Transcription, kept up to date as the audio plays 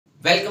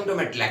Welcome to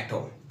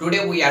Lecto.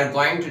 Today we are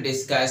going to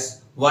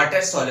discuss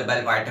water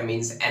soluble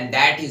vitamins, and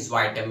that is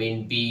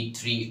vitamin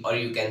B3, or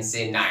you can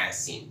say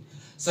niacin.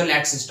 So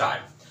let's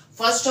start.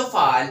 First of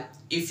all,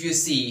 if you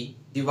see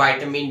the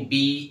vitamin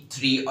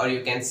B3, or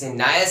you can say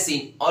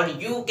niacin, or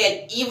you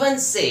can even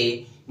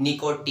say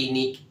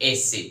nicotinic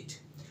acid.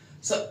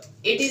 So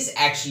it is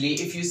actually,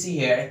 if you see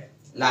here,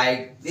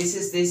 like this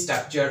is the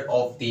structure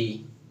of the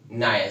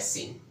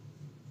niacin.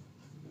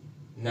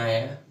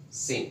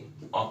 Niacin.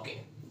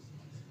 Okay.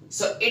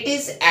 So it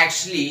is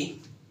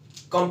actually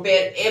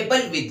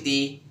comparable with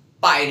the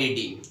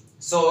pyridine.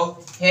 So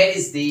here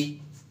is the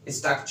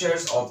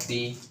structures of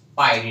the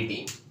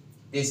pyridine.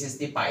 This is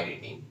the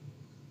pyridine.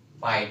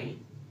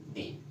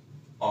 Pyridine.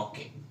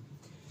 Okay.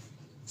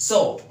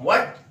 So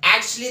what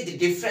actually the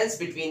difference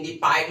between the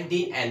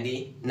pyridine and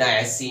the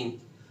niacin?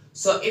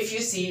 So if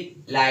you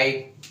see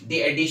like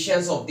the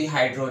additions of the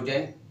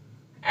hydrogen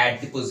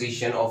at the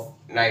position of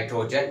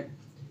nitrogen.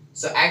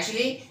 So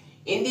actually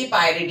in the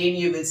pyridine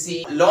you will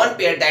see lone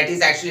pair that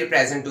is actually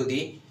present to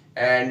the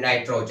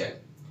nitrogen.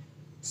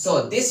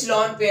 So this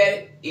lone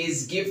pair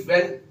is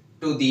given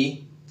to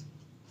the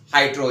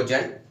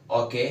hydrogen.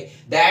 Okay,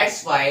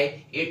 that's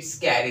why it's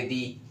carry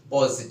the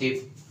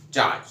positive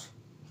charge.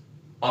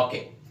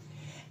 Okay,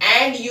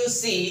 and you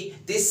see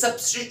the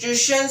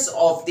substitutions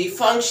of the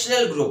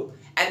functional group,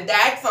 and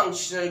that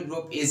functional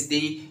group is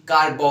the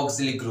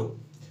carboxylic group.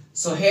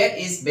 So here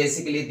is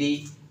basically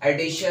the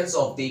additions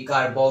of the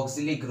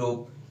carboxylic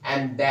group,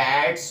 and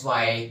that's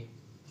why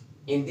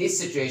in this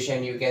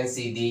situation you can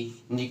see the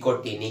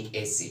nicotinic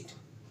acid.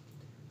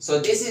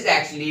 So this is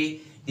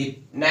actually the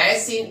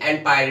niacin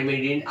and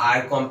pyrimidine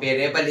are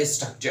comparable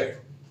structure,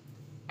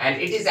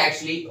 and it is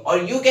actually, or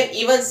you can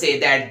even say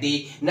that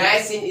the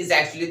niacin is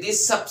actually the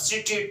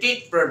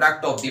substituted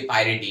product of the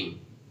pyridine.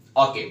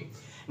 Okay,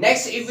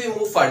 next if we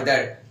move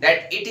further,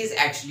 that it is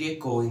actually a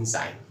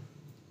coenzyme,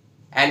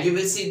 and you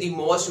will see the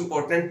most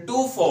important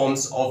two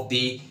forms of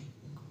the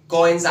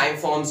coenzyme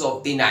forms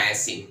of the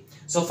niacin.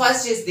 So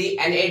first is the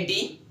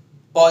NAD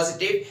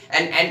positive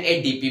and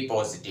NADP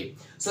positive.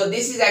 So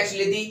this is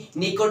actually the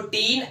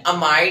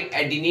nicotinamide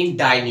adenine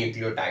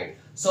dinucleotide.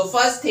 So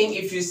first thing,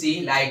 if you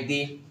see like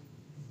the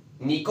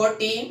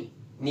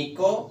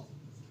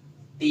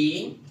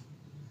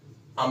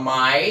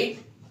nicotinamide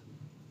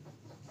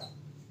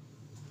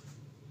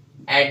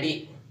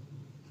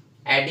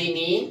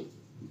adenine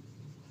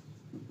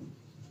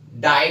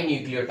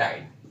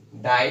dinucleotide.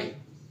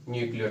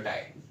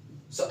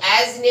 So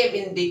as name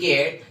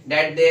indicate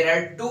that there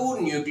are two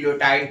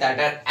nucleotides that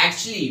are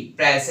actually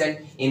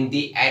present in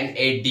the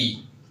NAD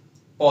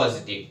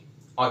positive.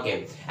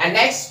 Okay, and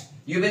next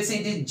you will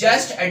see the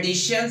just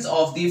additions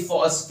of the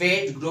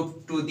phosphate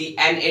group to the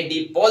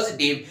NAD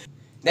positive.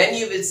 Then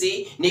you will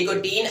see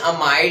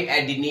nicotinamide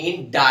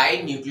adenine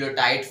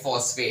dinucleotide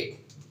phosphate.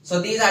 So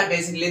these are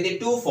basically the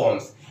two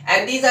forms,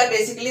 and these are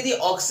basically the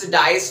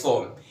oxidized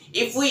form.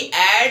 If we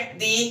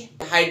add the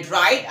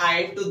hydride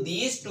ion to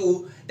these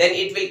two, then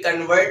it will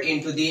convert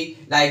into the,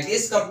 like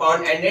this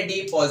compound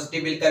NAD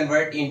positive will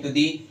convert into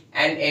the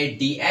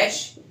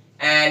NADH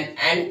and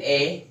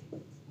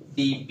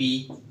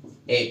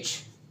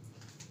NADPH.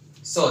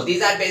 So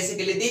these are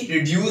basically the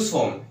reduced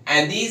form,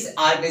 and these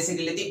are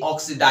basically the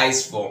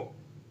oxidized form.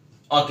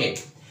 Okay,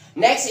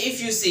 next if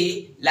you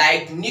see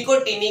like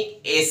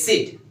nicotinic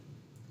acid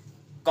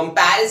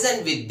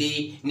comparison with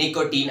the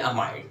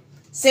nicotinamide.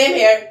 Same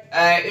here,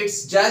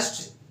 it's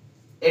just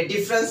a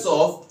difference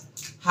of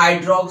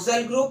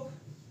hydroxyl group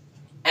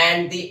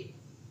and the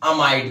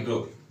amide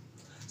group.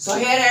 So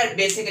here are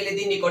basically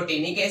the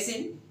nicotinic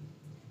acid,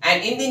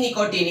 and in the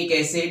nicotinic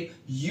acid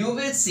you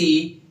will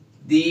see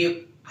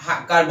the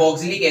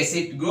carboxylic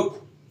acid group,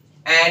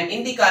 and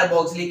in the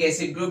carboxylic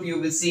acid group you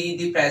will see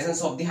the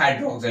presence of the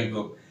hydroxyl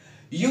group.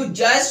 You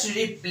just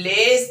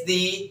replace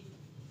the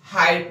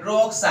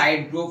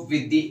hydroxide group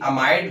with the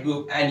amide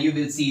group, and you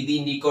will see the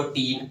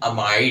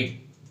nicotinamide.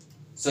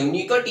 So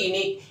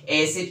nicotinic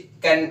acid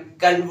can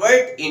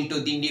convert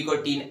into the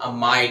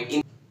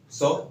nicotinamide.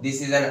 So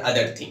this is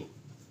another thing.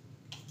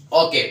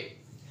 Okay,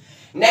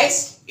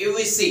 next if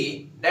we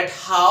see that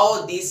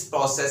how this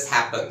process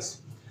happens.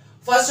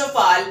 First of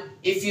all,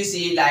 if you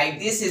see like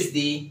this is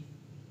the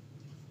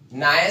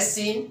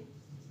niacin,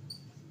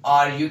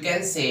 or you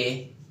can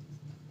say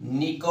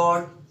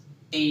nicotinic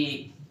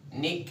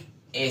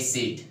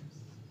acid.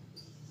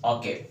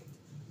 Okay,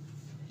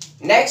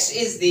 next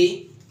is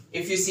the,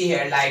 if you see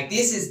here like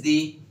this is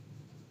the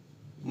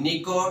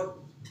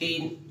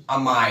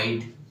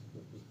nicotinamide,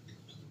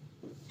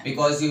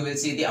 because you will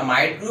see the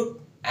amide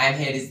group and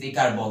here is the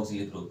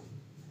carboxylic group,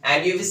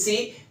 and you will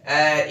see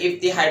if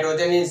the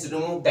hydrogen is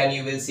removed, then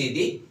you will see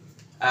the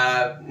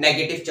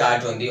negative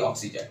charge on the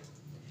oxygen.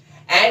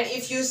 And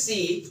if you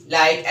see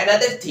like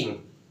another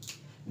thing,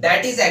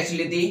 that is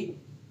actually the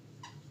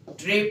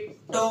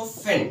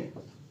tryptophan.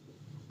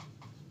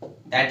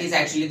 That is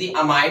actually the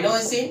amino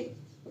acid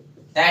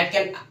that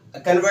can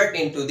convert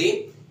into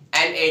the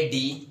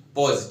NAD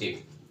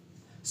positive.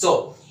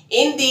 So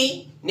in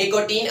the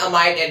nicotine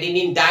amide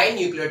adenine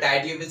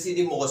dinucleotide, you will see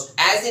the most,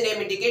 as the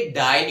name indicate,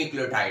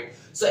 dinucleotide.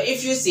 So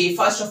if you see,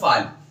 first of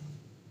all,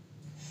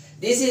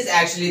 this is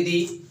actually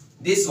the,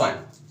 this one,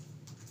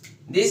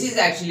 this is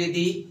actually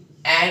the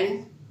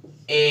NAD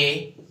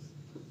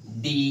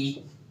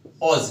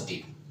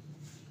positive.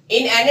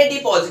 In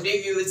NAD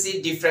positive, you will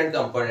see different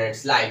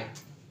components like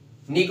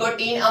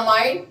nicotine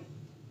amide,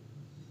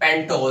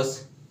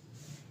 pentose,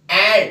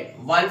 and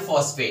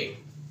 1-phosphate.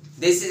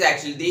 This is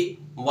actually the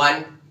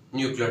one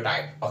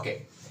nucleotide.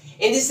 Okay.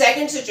 In the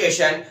second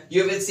situation,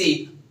 you will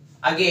see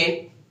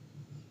again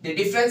the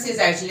difference is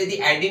actually the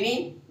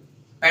adenine,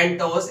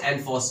 pentose,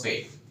 and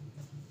phosphate.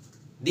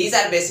 These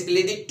are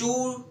basically the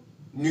two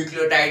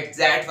nucleotides.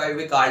 That's why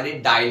we call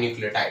it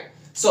dinucleotide.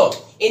 So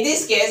in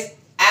this case,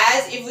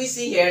 as if we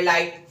see here,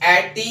 like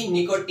at the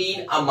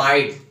nicotine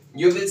amide,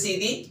 you will see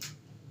the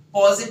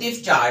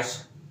positive charge.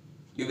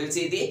 You will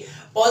see the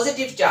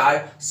positive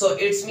charge. So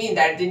it's mean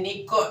that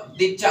the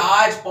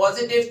charge,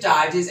 positive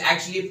charge, is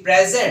actually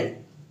present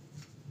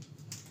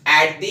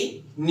at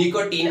the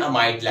nicotine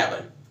amide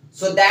level.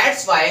 So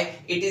that's why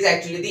it is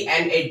actually the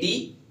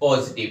NAD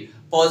positive.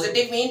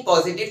 Positive means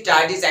positive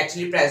charge is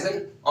actually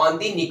present on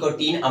the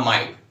nicotine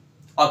amide.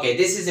 Okay,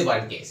 this is the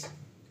one case.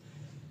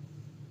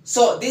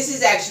 So this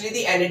is actually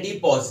the NAD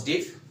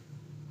positive.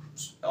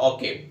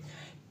 Okay.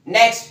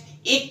 Next,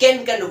 it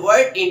can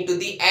convert into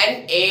the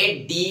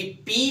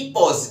NADP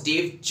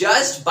positive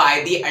just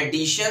by the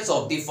additions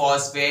of the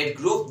phosphate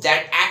group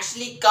that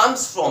actually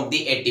comes from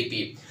the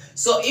ATP.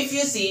 So if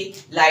you see,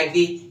 like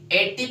the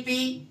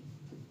ATP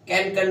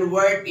can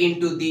convert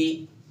into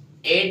the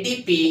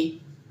ADP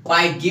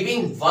by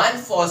giving one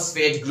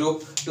phosphate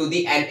group to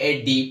the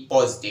NAD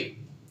positive.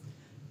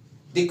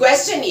 The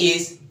question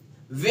is,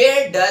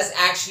 where does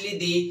actually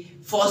the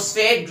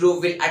phosphate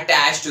group will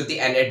attach to the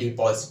NAD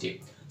positive?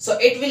 So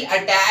it will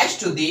attach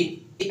to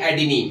the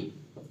adenine.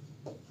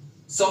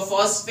 So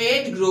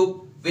phosphate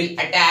group will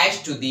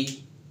attach to the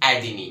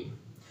adenine.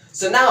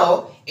 So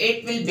now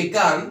it will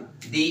become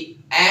the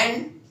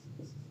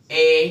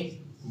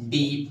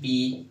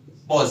NADP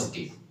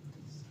positive.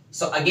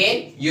 So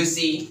again you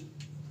see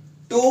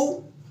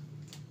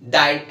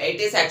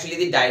it is actually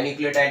the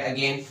dinucleotide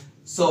again.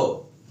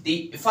 So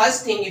the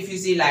first thing, if you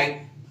see,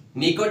 like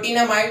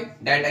nicotinamide,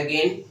 that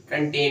again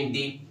contain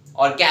the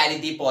or carry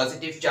the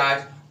positive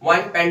charge,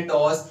 one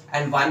pentose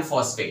and one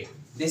phosphate.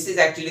 This is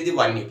actually the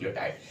one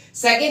nucleotide.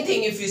 Second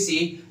thing, if you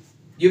see,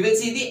 you will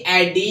see the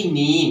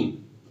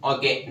adenine.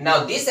 Okay,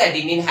 now this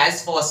adenine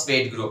has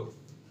phosphate group.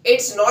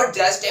 It's not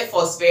just a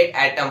phosphate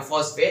atom.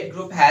 Phosphate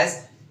group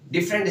has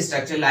different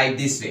structure like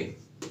this way.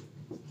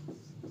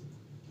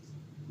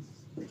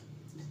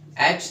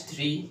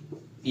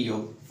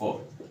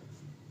 H3PO4.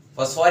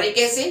 Phosphoric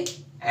acid,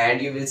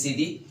 and you will see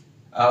the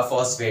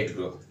phosphate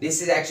group.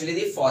 This is actually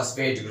the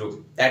phosphate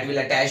group that will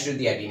attach to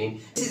the adenine.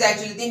 This is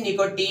actually the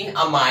nicotine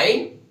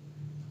amide.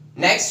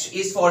 Next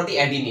is for the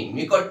adenine.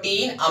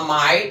 Nicotine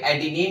amide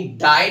adenine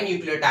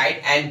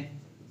dinucleotide and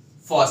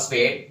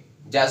phosphate,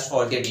 just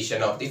for the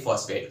addition of the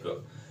phosphate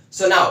group.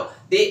 So now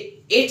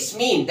it's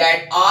mean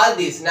that all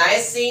these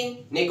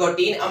niacin,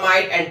 nicotine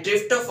amide and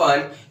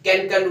tryptophan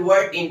can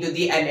convert into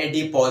the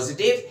NAD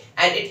positive,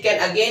 and it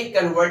can again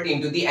convert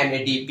into the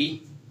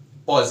NADP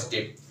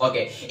positive.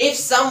 Okay, if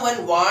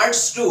someone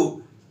wants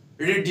to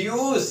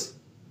reduce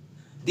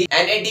the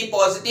NAD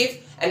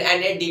positive and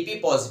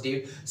NADP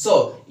positive,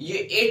 so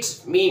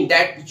it's mean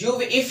that you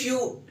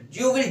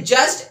will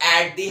just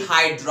add the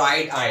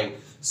hydride ion.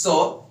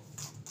 So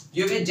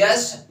you will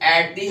just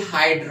add the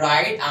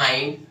hydride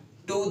ion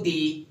to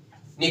the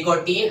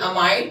nicotine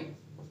amide,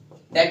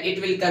 that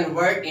it will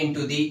convert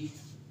into the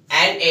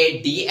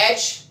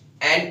NADH,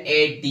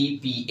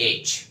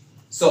 NADPH.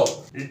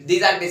 So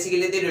these are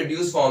basically the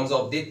reduced forms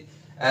of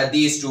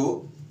these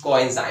two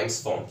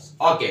coenzymes forms.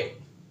 Okay.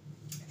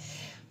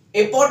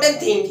 Important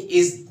thing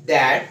is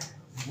that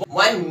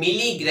 1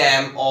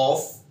 milligram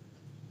of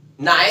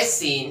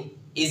niacin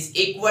is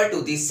equal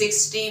to the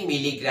 60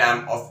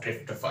 milligram of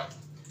tryptophan.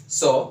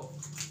 So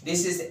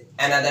this is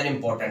another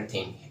important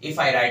thing. If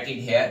I write it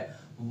here,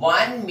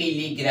 1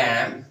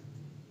 milligram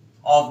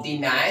of the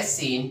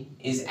niacin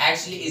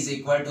is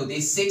equal to the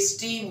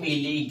 60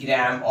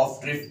 milligram of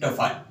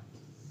tryptophan.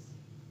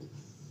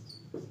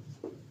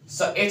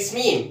 So it's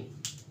mean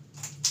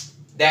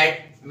that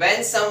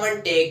when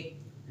someone take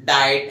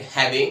diet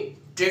having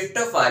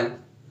tryptophan,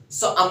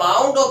 so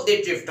amount of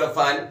the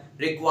tryptophan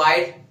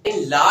required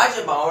in large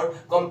amount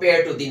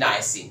compared to the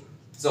niacin.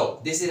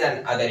 So this is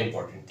another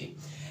important thing.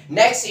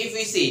 Next, if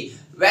we see,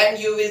 when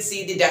you will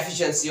see the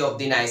deficiency of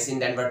the niacin,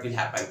 then what will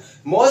happen?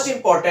 Most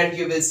important,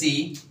 you will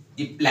see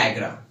the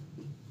plagra.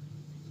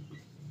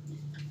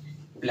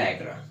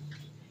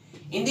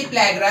 In the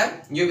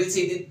plagra, you will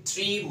see the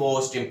three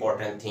most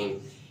important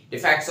things: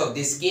 defects of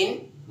the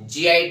skin,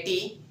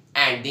 GIT,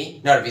 and the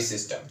nervous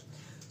system.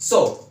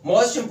 So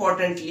most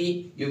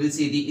importantly, you will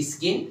see the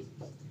skin,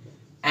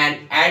 and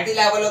at the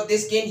level of the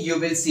skin, you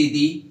will see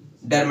the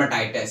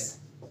dermatitis.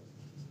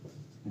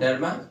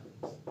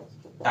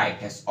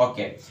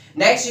 Okay.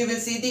 Next, you will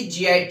see the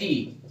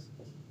GIT.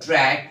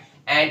 tract,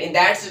 and in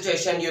that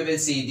situation you will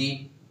see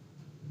the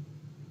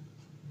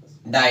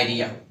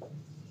diarrhea.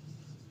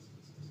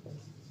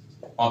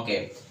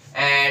 Okay,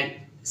 and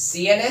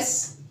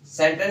CNS,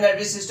 central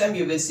nervous system,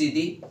 you will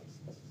see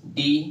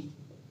the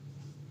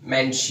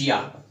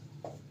dementia.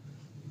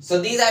 So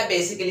these are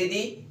basically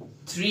the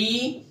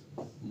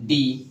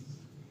 3D: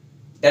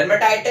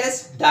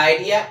 dermatitis,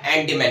 diarrhea,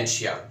 and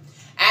dementia.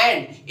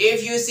 And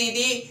if you see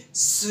the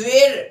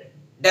severe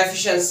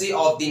deficiency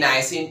of the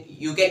niacin,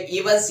 you can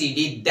even see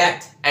the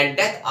death, and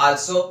death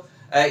also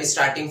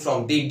starting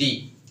from the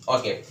D.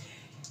 Okay.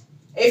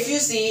 If you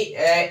see,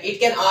 it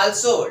can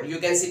also, you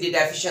can see the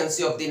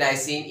deficiency of the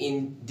niacin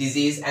in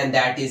disease, and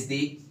that is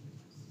the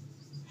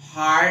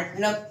heart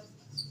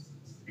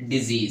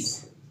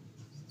disease.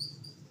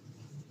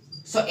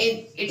 So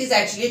it is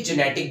actually a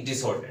genetic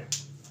disorder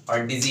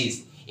or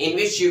disease in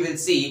which you will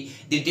see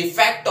the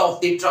defect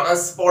of the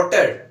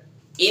transporter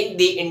in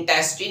the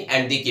intestine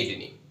and the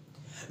kidney.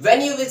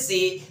 When you will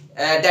see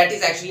that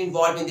is actually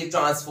involved in the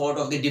transport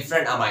of the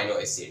different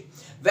amino acid.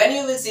 When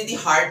you will see the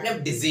heart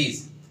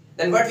disease,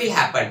 then what will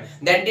happen?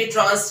 Then the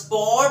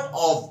transport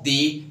of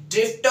the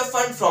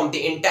tryptophan from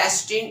the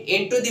intestine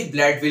into the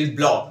blood will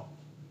block,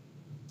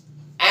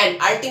 and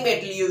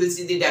ultimately you will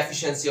see the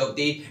deficiency of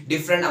the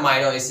different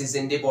amino acids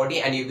in the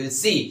body, and you will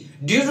see,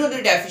 due to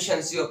the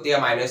deficiency of the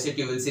amino acid,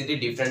 you will see the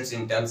different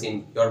symptoms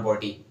in your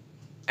body.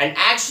 And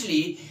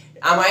actually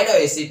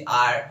amino acids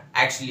are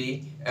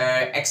actually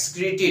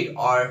excreted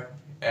or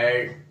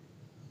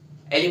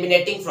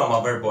eliminating from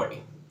our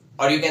body,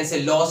 or you can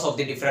say loss of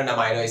the different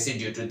amino acid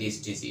due to this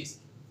disease.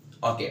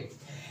 Okay,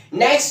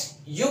 next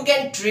you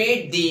can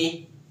treat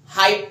the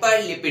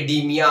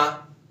hyperlipidemia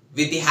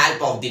with the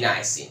help of the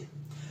niacin.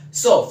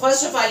 So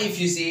first of all, if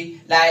you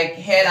see, like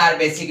here are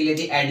basically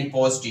the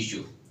adipose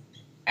tissues,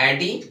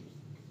 and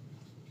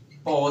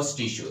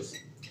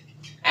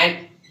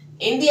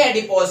in the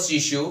adipose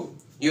tissue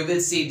you will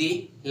see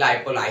the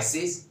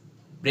lipolysis,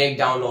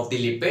 breakdown of the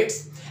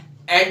lipids,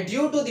 and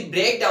due to the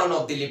breakdown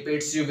of the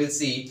lipids you will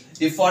see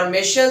the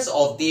formations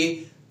of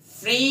the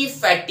free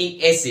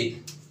fatty acid.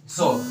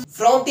 So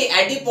from the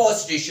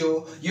adipose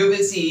tissue you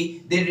will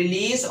see the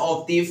release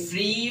of the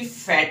free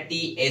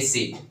fatty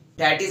acid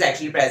that is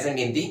actually present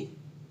in the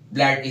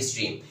blood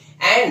stream,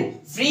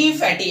 and free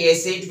fatty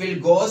acid will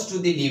goes to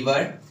the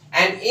liver,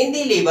 and in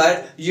the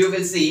liver you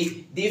will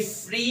see the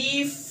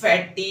free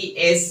fatty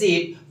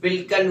acid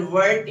will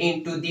convert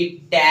into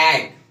the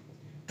TAG,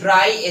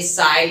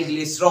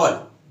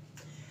 triacylglycerol,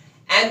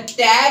 and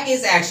TAG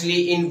is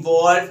actually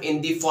involved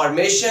in the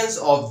formations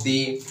of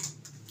the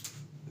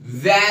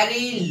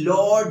very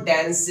low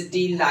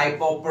density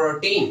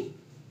lipoprotein.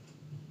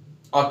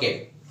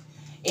 Okay,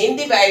 in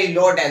the very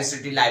low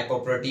density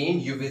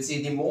lipoprotein you will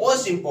see the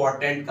most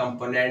important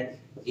component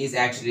is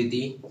actually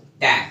the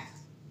TAG.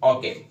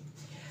 Okay,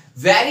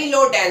 very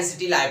low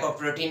density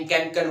lipoprotein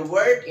can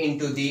convert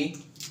into the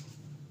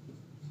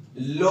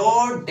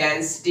low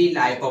density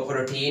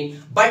lipoprotein,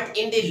 but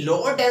in the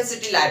low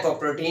density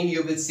lipoprotein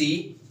you will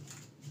see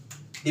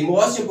the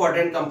most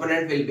important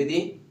component will be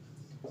the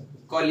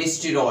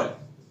cholesterol,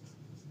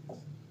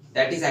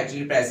 that is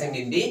actually present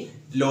in the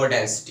low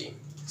density.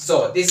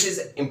 So this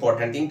is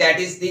important thing, that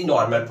is the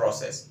normal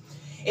process.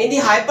 In the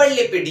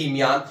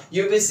hyperlipidemia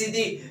you will see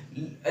the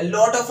a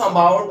lot of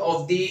amount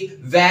of the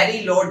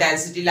very low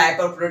density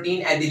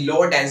lipoprotein and the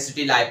low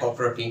density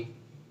lipoprotein,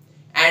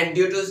 and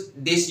due to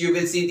this you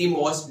will see the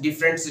most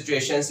different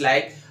situations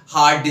like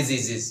heart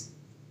diseases.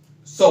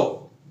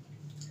 So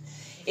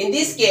in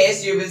this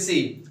case you will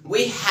see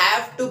we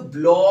have to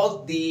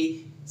block the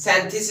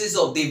synthesis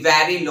of the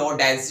very low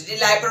density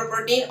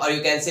lipoprotein, or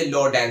you can say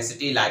low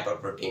density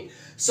lipoprotein.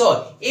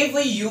 So if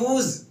we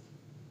use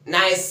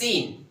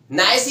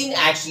niacin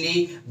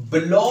actually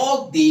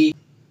block the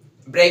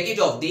breakage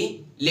of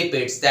the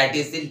lipids, that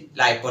is the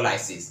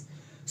lipolysis.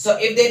 So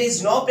if there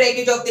is no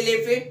breakage of the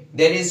lipid,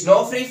 there is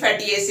no free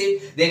fatty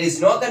acid, there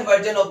is no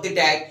conversion of the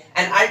TAG,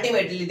 and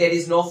ultimately there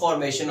is no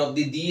formation of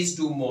these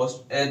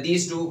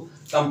two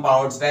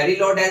compounds, very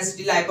low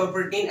density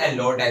lipoprotein and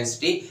low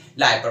density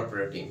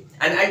lipoprotein,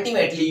 and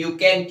ultimately you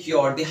can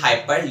cure the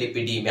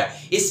hyperlipidemia.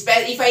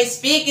 If I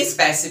speak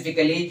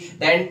specifically,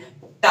 then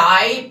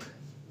type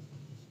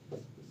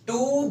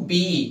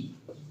 2B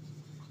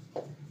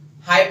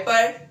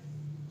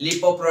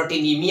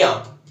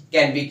hyperlipoproteinemia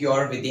can be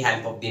cured with the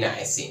help of the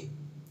niacin.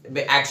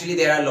 Actually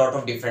there are a lot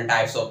of different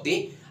types of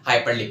the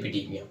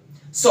hyperlipidemia.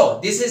 So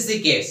this is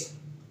the case,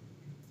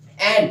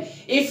 and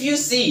if you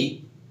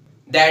see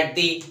that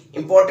the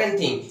important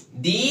thing,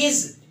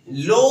 these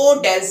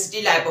low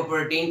density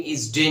lipoprotein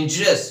is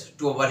dangerous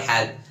to our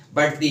health,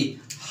 but the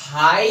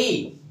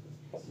high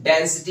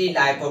density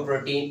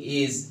lipoprotein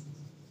is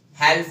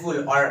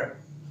helpful or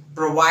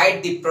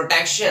provide the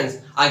protections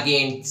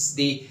against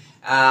the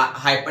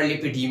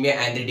hyperlipidemia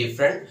and the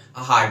different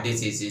heart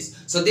diseases.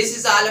 So this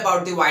is all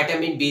about the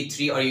vitamin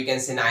B3, or you can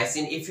say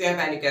niacin. If you have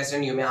any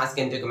question you may ask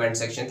in the comment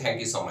section. Thank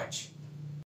you so much.